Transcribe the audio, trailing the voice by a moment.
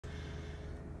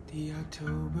The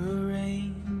October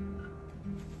rain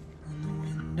on the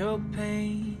window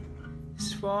pane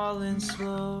is falling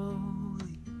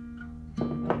slowly,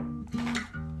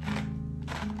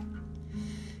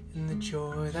 and the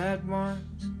joy that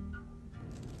once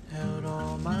held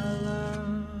all my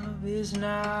love is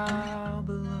now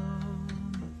below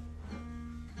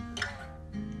me,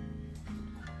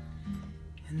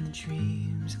 and the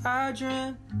dreams I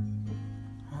dreamt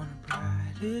on a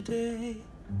brighter day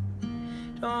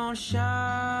don't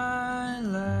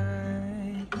shine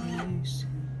like they used to,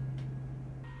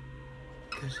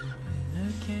 'cause the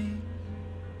winter came,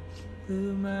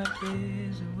 blew my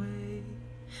days away,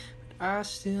 but I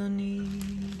still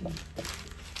need you.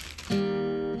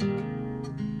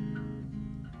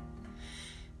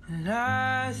 And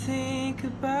I think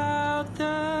about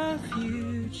the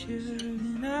future,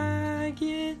 and I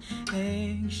get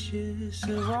anxious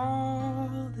of all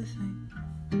the things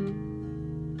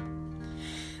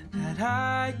that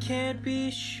I can't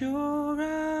be sure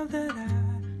of, that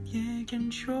I can't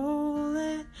control,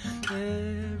 and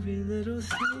every little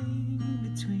thing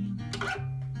between.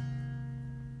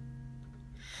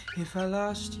 If I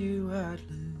lost you, I'd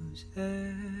lose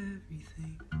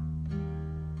everything.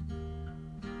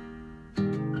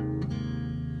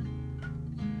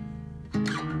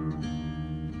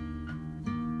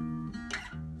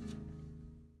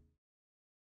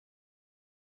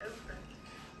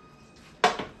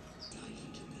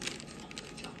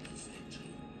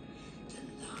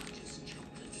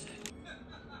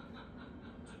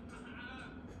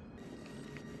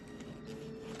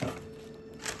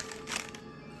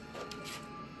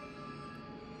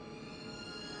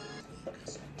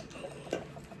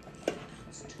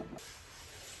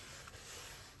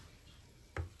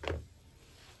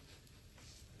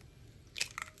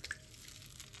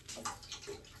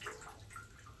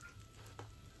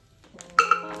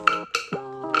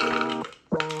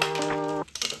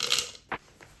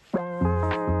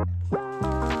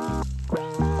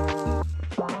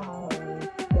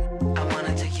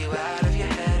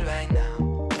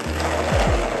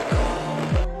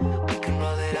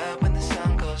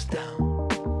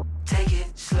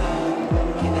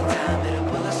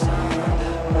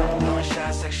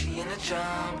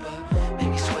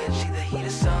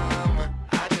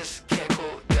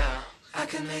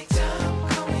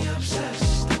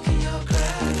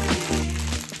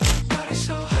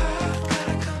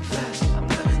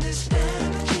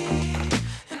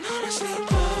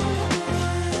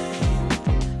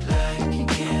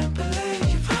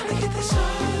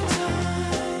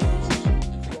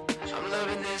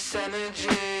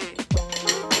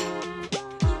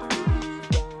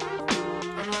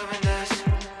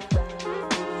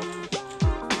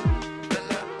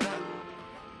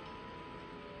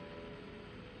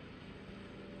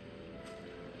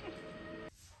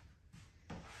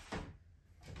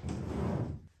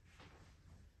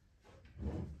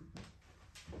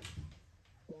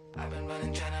 I've been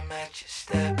running trying to match your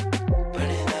step,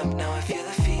 burning up now I feel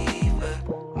the fever.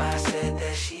 Ma said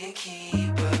that she a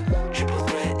keeper, triple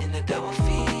threat in the double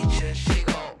feature. She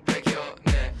gon' break your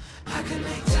neck. I can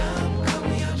make time, call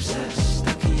me obsessed,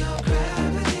 stuck in your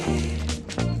gravity.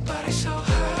 Body so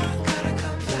hot, gotta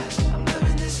confess, I'm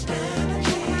loving this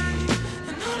energy.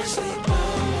 And honestly,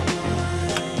 boy,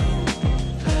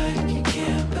 like you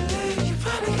can't believe you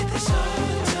finally get this all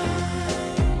the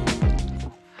time.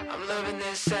 I'm loving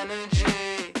this energy.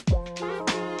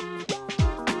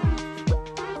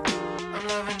 I'm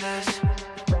loving this.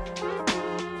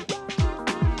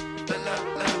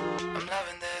 I'm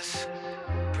loving this.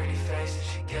 Pretty face and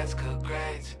she gets good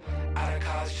grades. Out of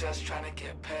college just trying to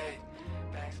get paid.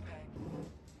 Banks pay.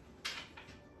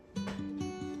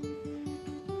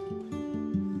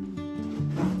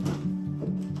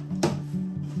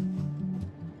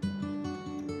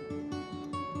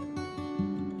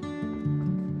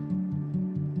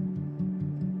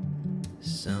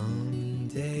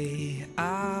 Someday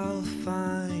I'll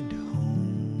find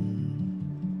home.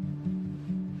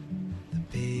 The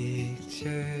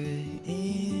picture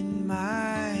in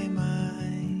my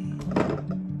mind,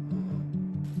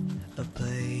 a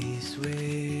place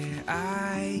where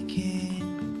I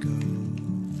can go,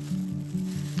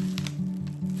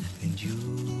 and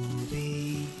you'll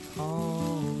be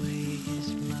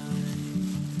always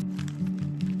mine,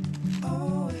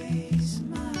 always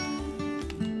mine.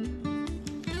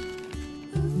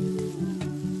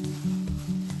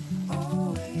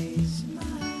 Always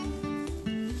mine.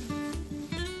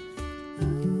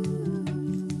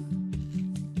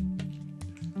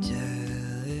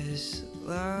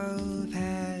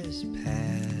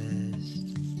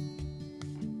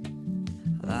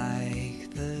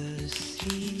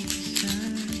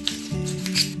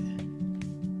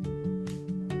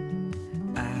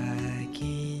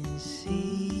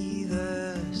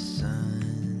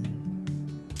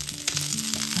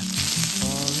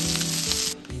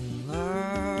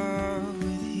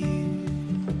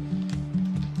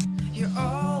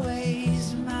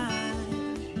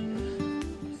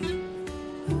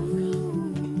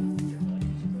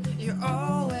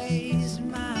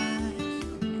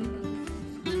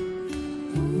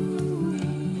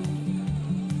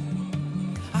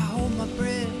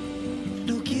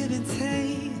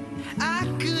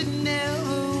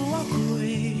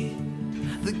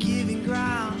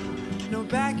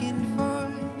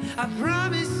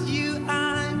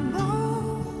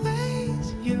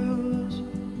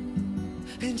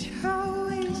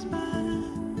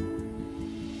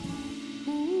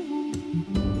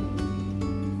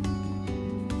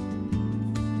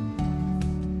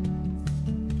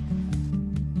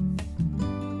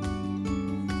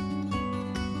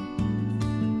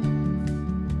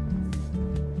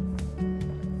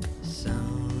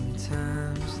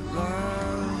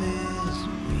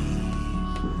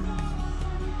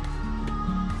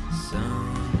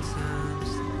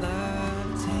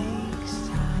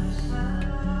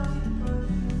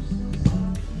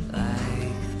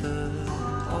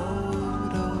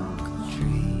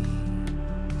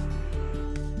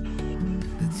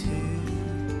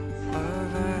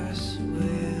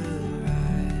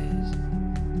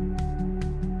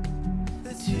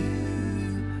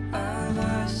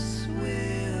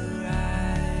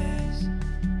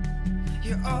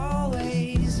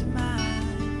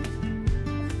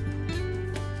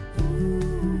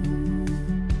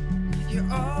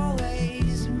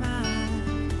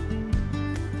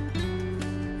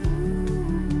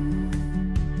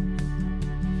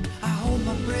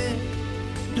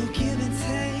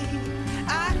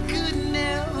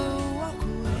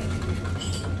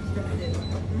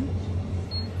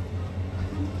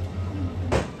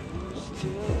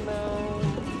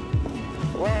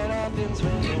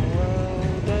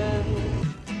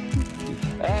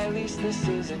 This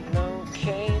isn't no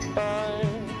cane barn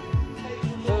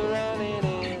for running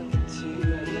into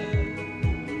you.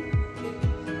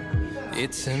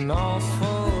 It's an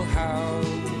awful house,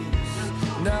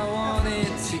 and I wanted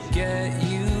to get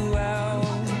you out.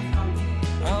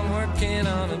 I'm working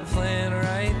on a plan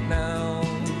right now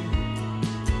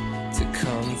to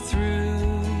come through.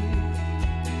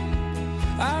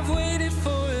 I've waited for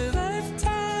a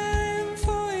lifetime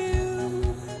for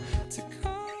you to come.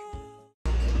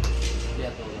 あり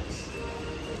がとうございます。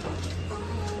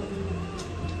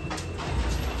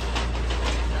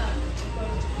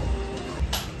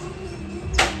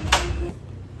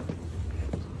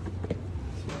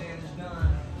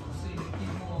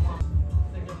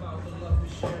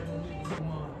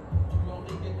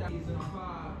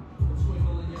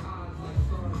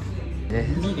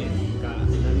2年が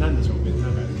何でしょうね。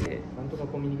なんとか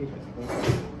コミュニケーションです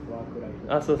ね。ワークライ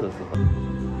フ。あ、そうそうそう。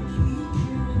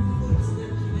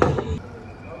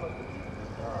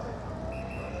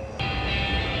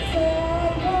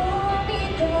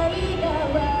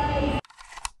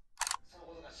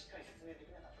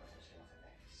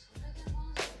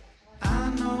I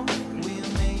know we'll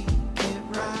make it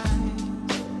right.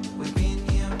 We've been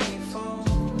here before.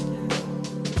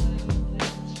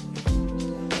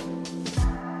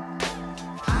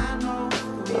 I know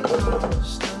we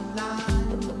crossed the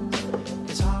line.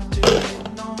 It's hard to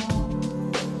ignore.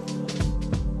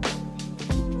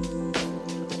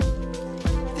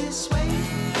 This way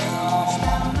is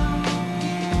down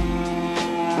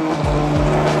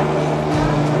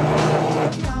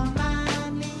on my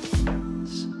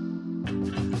knees.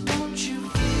 Won't you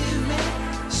give me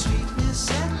sweetness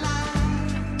and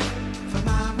light for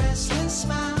my restless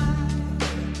mind?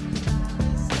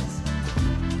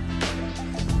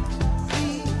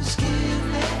 Please give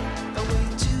me a way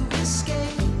to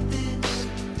escape this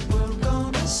world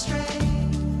gone astray.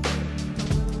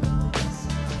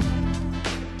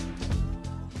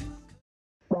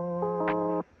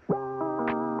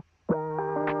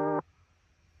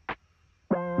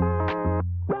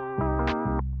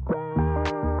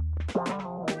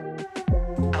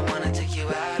 I wanna take you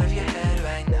out of your head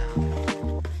right now.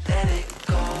 Let it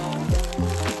go.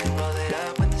 We can roll it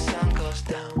up when the sun goes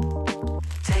down.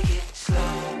 Take it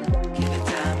slow. Give it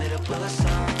time, it'll pull us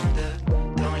under.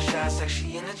 Throwing shots like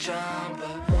she in a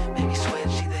jumper. Make me sweat,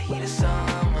 she the heat of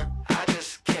summer. I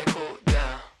just can't cool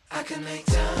down. I can make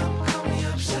time, call me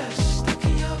obsessed. Stuck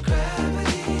in your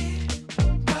gravity.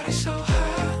 Body so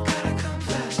hot, gotta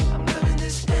confess. I'm loving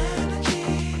this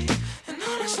energy. And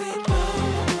honestly,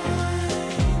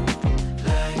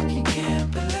 like you can't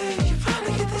believe you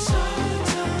finally get this all the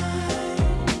time.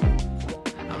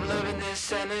 I'm loving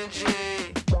this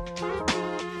energy.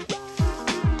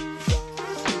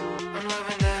 I'm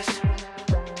loving this.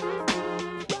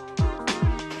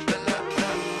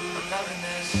 I'm loving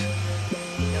this.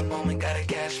 That moment gotta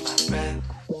catch my breath.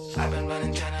 I've been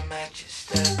running trying to match your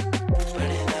step.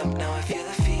 Burning up now I feel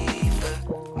the fever.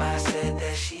 Ma said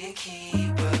that she a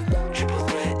keeper. Triple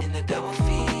threat in the double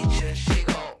feature. She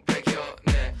gon' break your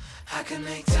neck. I can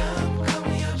make time, call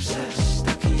me obsessed.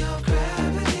 Stuck in your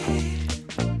gravity.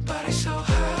 Body so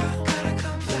hot, gotta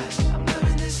confess. I'm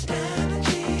loving this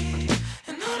energy.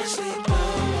 And honestly,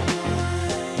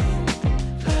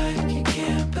 like you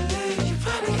can't believe you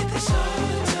finally get this all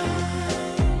the time.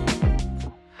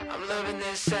 I'm loving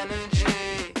this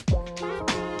energy.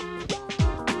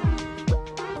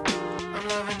 I'm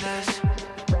loving this.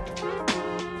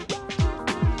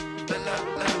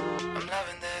 I'm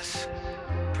loving this.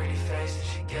 Pretty face and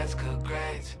she gets good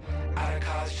grades. Out of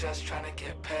college just trying to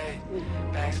get paid.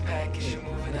 Bags packed and she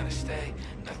moving out of state.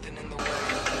 Nothing in the way.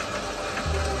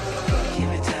 Give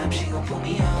it time, she gon' pull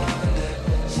me under.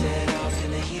 Set off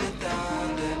in the heat of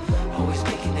thunder. Always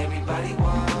making everybody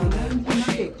wonder what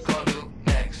she gon' do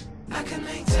next. I can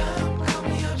make time, call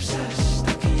me obsessed.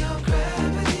 Stuck in your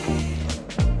gravity.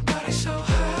 Body so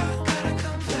hot, gotta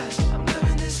confess. I'm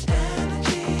loving this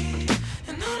energy.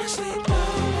 And honestly,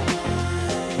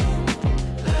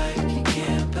 like you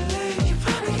can't believe you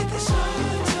finally get this all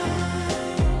the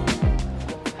time.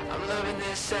 I'm loving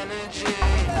this energy.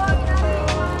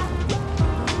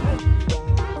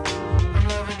 I'm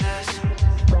loving this.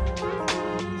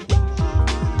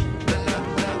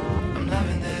 I'm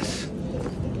loving this.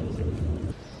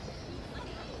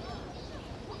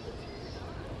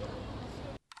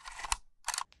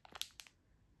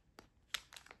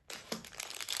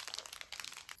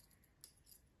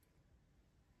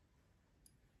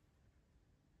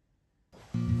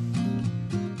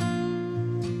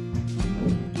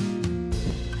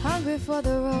 Hungry for the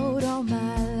road all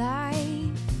my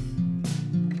life,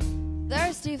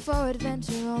 thirsty for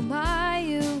adventure all my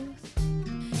youth.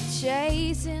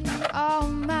 chasing all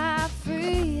my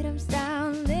freedoms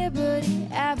down Liberty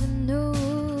Avenue.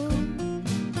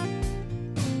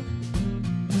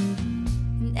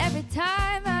 And every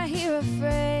time I hear a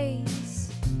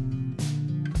phrase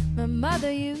my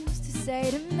mother used to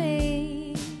say to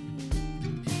me,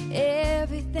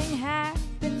 everything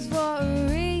happens for a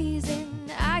reason.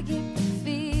 I get the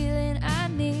feeling I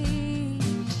need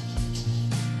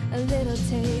a little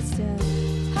taste of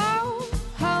home,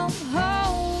 home,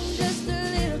 home. Just a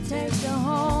little taste of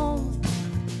home.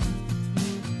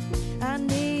 I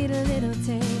need a little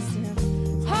taste of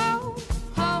home,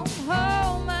 home,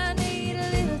 home. I need a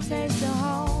little taste of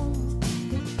home.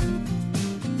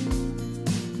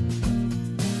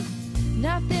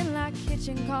 Nothing like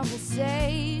kitchen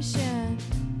conversation,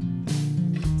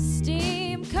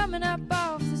 steam coming up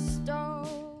off the stove.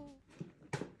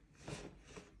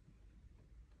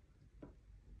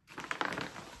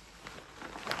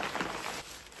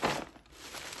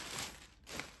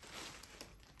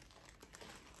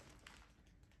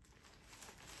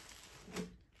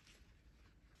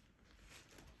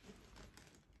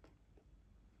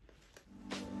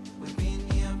 We've been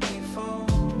here before.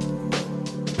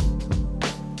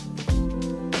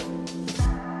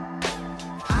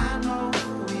 I know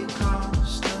we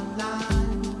crossed the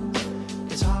line.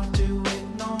 It's hard to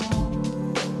ignore.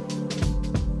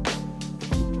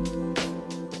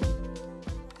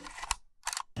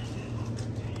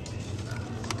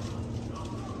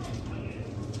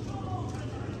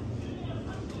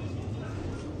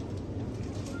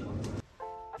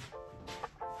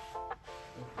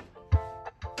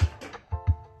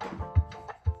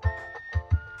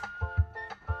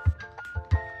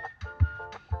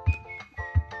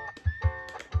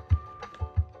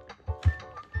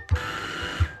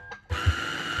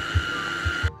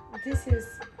 This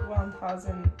is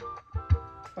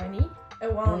 1020,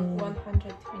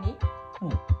 120.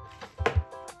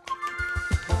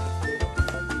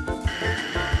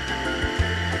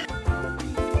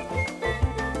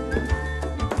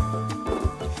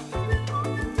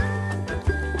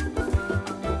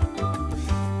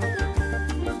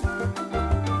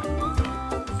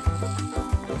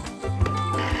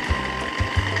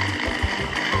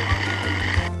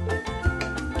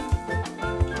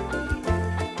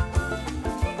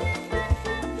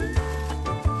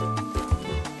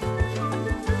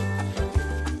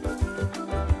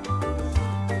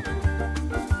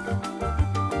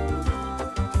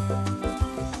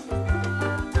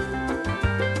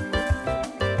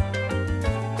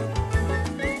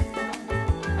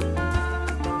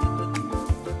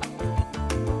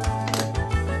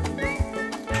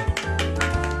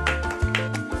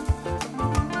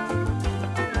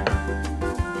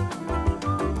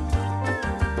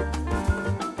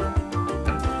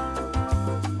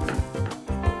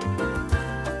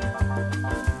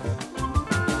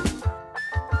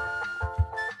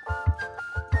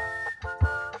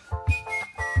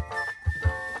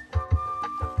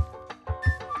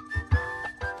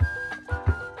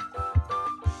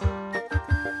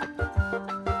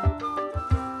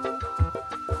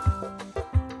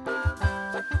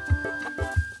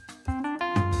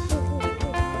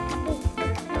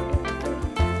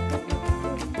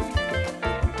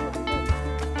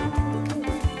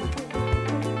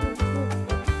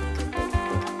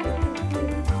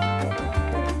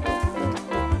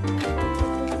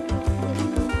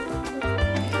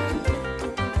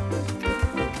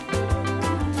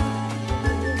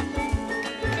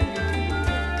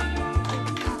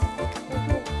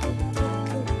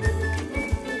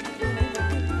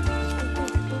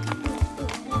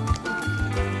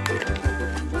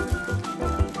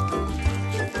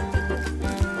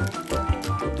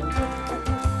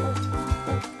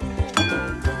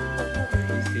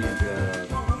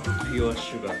 Pure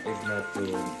sugar is not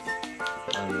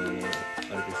あれ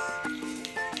です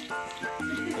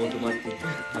オートマティック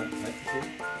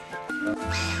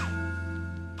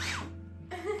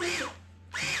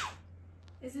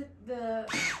Is it the...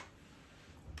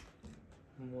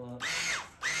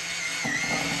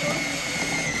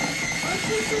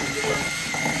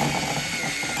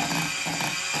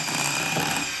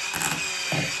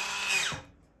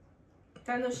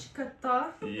楽しかっ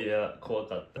た？いや、怖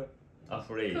かった。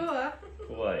Afraid。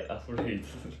怖い、Afraid。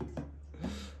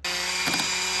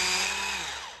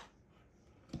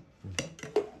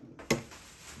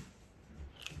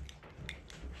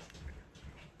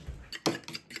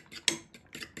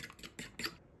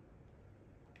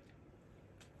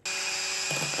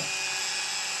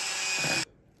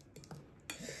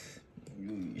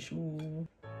よいしょー。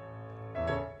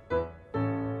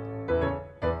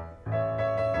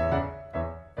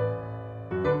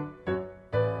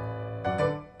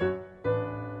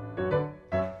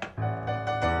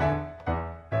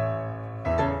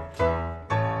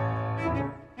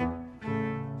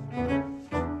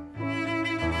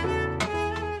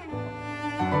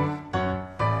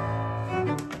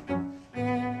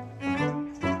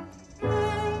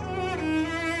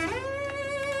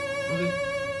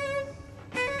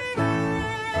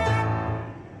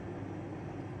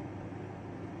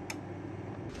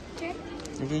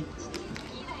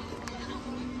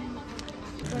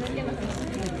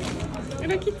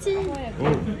吉。も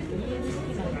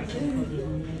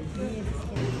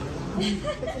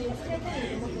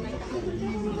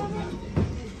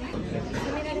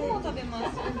う食べま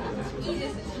す。いいで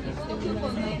す。このクーポ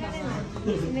ンないから。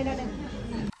決められない。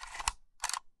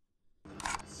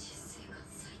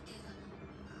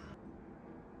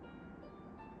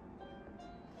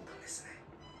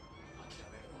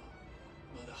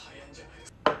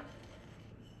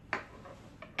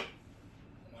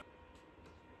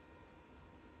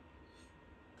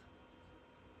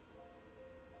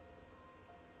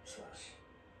素晴らしい。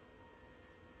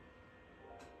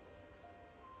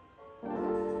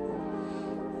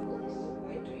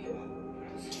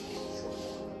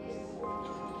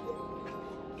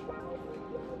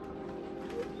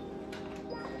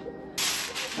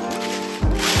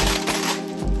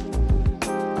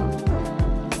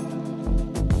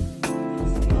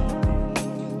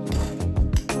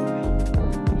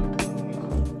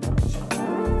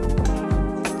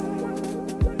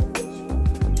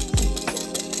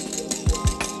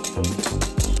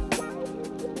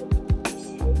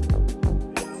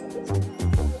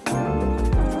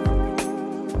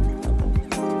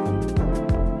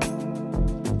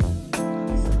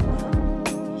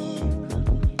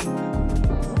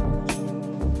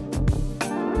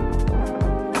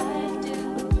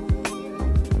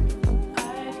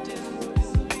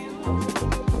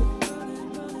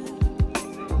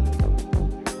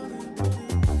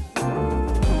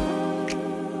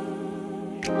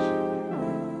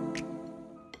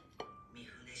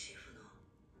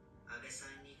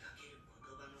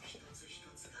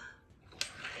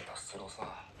それをさ、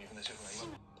三船シェフが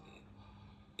今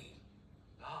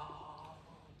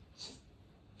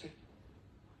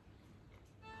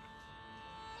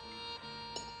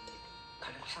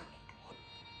金子さん、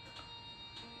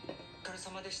お疲れ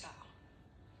様でした。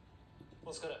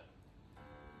お疲れ。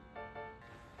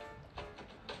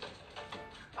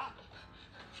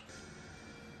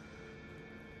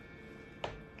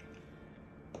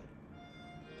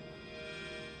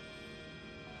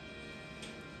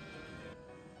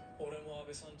俺も安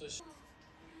倍さんと一緒。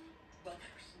私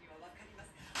には分かりま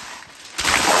す。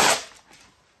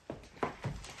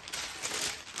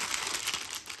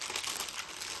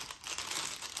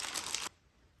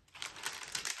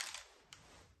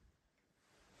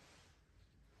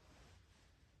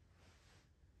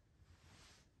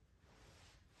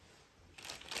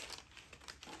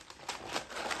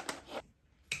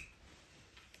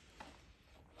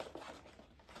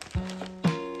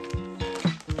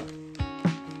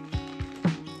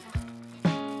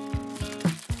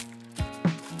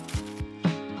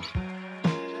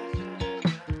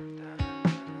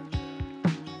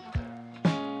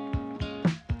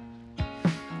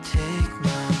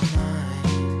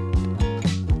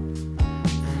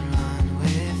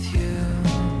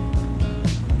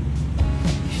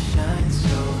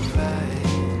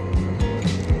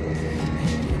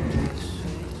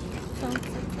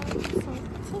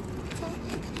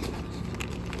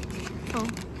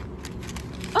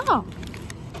Oh,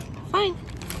 fine.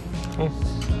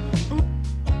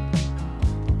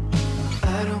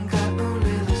 I don't got